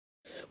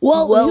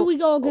Well, here we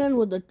go again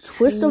with the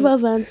twist of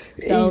events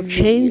that will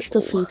change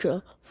the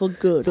future for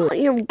good.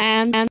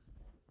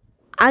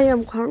 I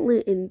am currently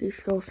in this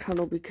girl's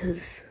channel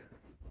because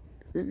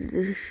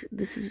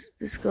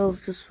this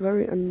girl's just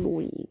very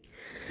annoying.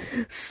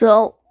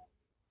 So,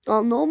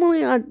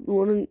 normally I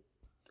wouldn't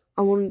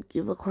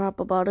give a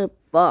crap about it,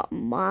 but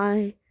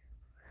my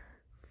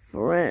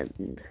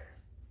friend,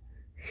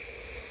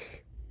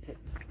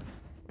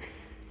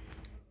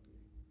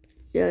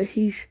 yeah,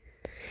 he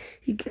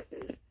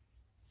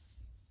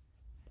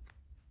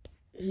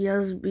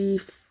has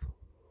beef.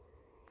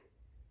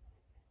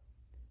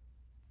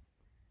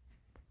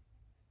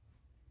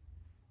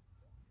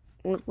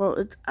 Well,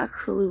 it's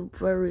actually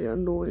very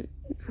annoying.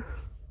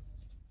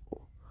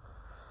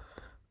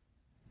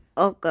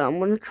 Okay, I'm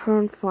gonna try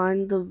and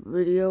find the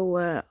video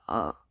where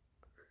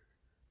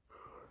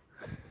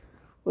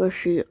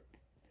she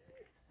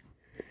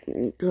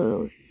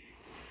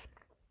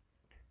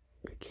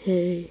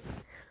okay,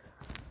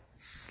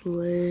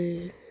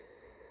 Slater.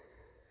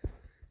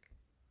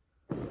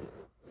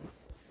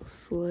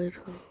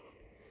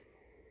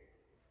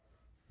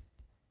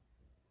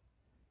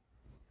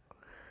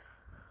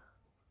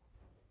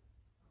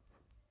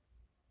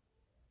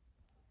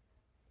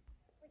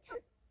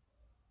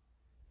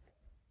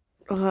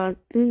 I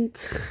think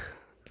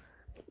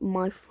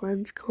my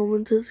friend's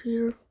comment is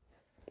here.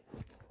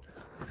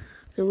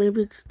 Or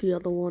maybe it's the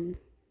other one.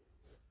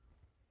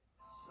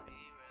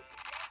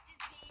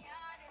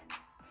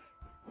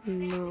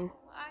 No.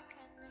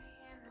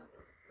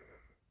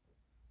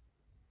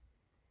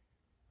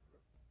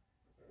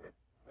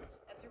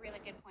 That's a really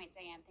good point,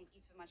 Diane. Thank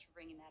you so much for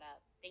bringing that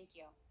up. Thank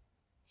you.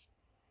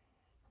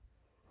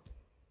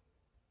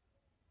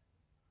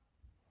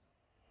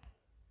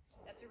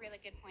 That's a really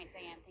good point,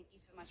 Diane. Thank you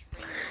so much for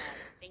bringing that up.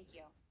 Thank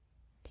you.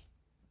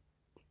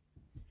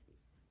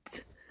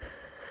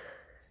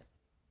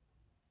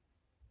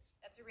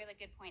 That's a really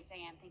good point,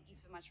 Diane. Thank you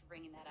so much for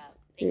bringing that up.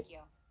 Thank you.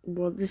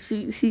 Well,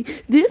 see,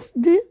 this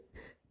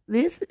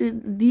is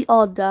the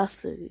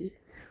audacity.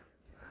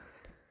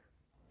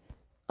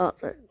 Oh,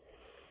 sorry.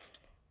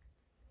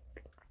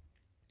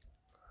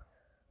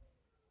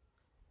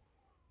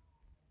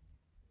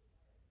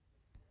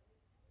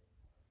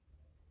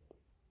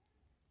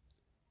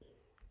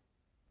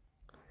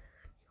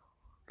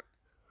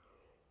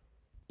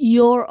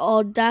 Your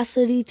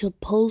audacity to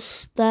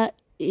post that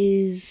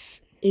is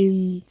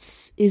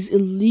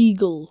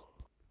illegal.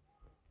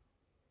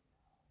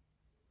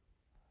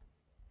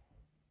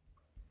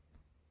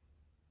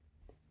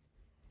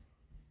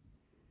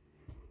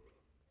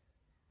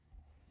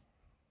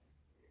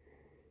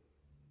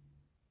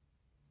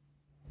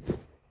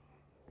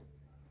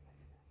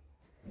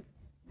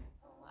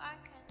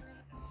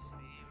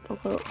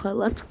 Okay,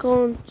 let's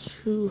go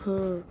into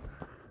her.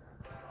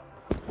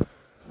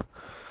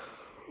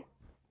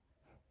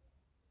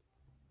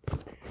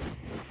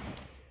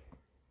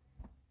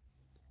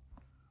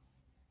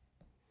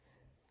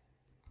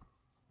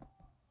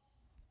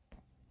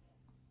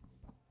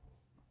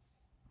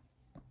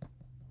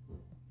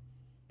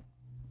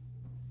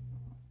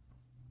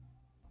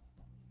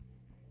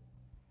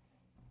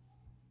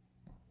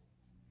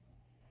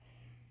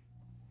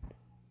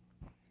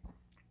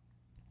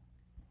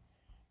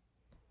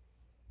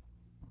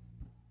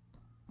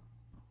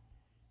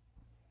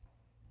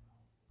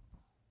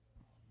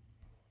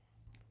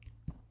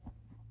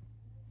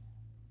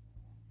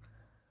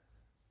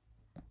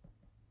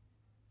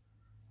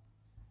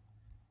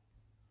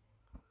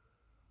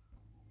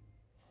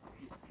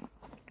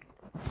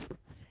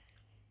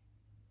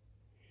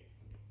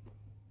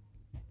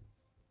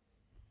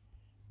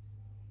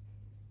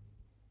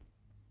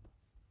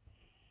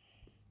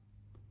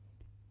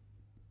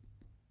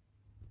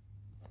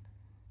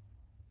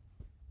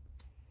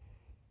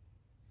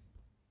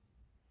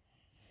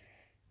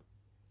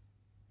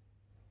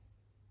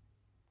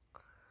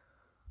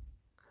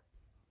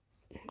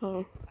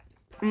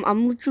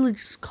 I'm literally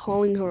just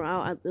calling her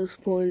out at this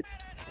point.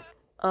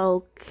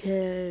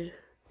 Okay.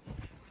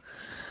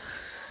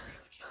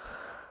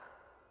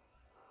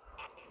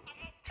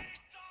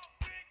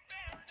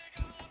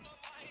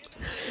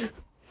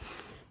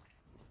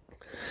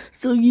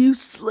 So you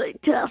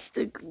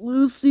Slaytastic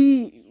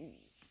Lucy,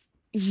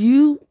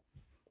 you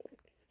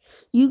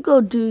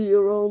go do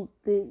your own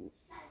thing.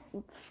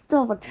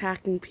 Stop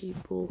attacking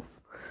people.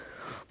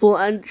 Well,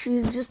 and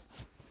she's just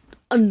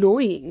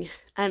annoying,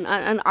 and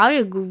I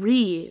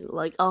agree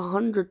like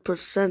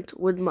 100%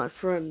 with my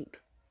friend,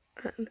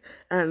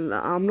 and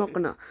I'm not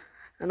gonna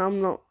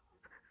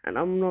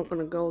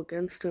go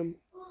against him.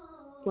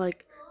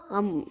 Like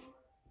I'm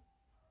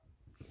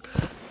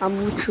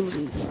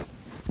literally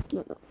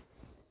not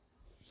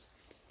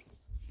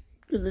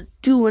gonna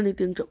do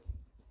anything to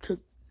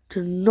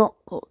not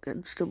go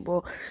against him,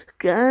 bro.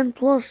 And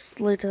plus,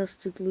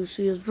 Slaytastic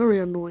Lucy is very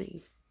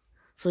annoying.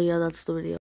 So yeah, that's the video.